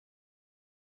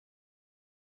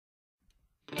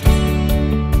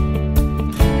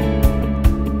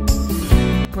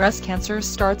Breast cancer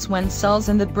starts when cells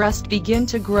in the breast begin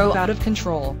to grow out of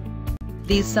control.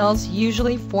 These cells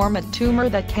usually form a tumor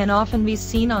that can often be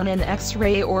seen on an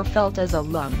X-ray or felt as a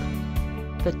lump.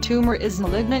 The tumor is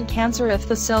malignant cancer if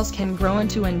the cells can grow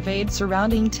into invade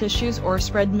surrounding tissues or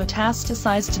spread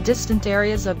metastasize to distant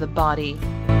areas of the body.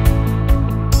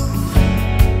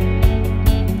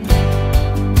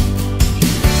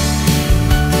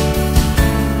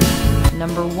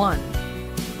 Number 1.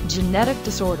 Genetic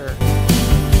disorder.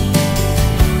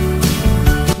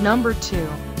 Number 2.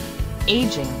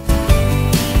 Aging.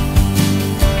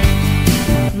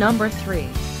 Number 3.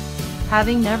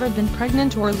 Having never been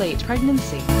pregnant or late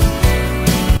pregnancy.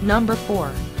 Number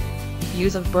 4.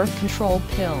 Use of birth control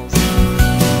pills.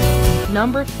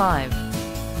 Number 5.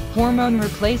 Hormone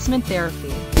replacement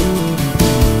therapy.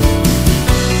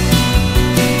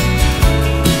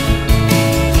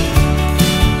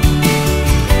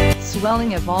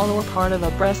 Swelling of all or part of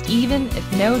a breast even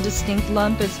if no distinct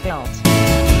lump is felt.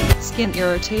 Skin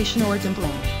irritation or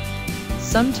dimpling,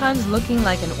 sometimes looking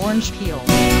like an orange peel.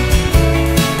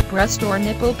 Breast or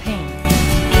nipple pain.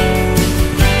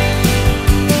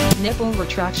 Nipple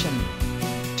retraction,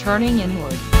 turning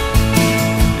inward.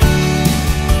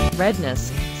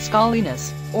 Redness,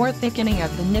 scaliness, or thickening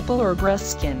of the nipple or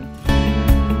breast skin.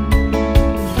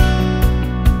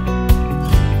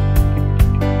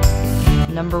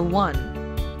 Number 1.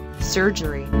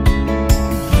 Surgery.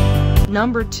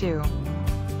 Number 2.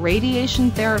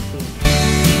 Radiation therapy.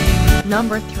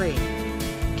 Number 3.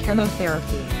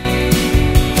 Chemotherapy.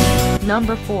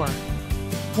 Number 4.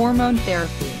 Hormone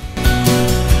therapy.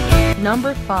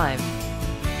 Number 5.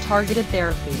 Targeted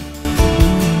therapy.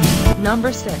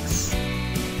 Number 6.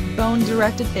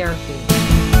 Bone-directed therapy.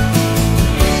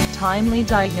 Timely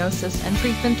diagnosis and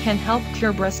treatment can help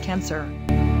cure breast cancer.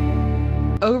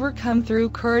 Overcome through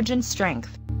courage and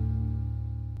strength.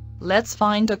 Let's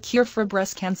find a cure for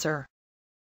breast cancer.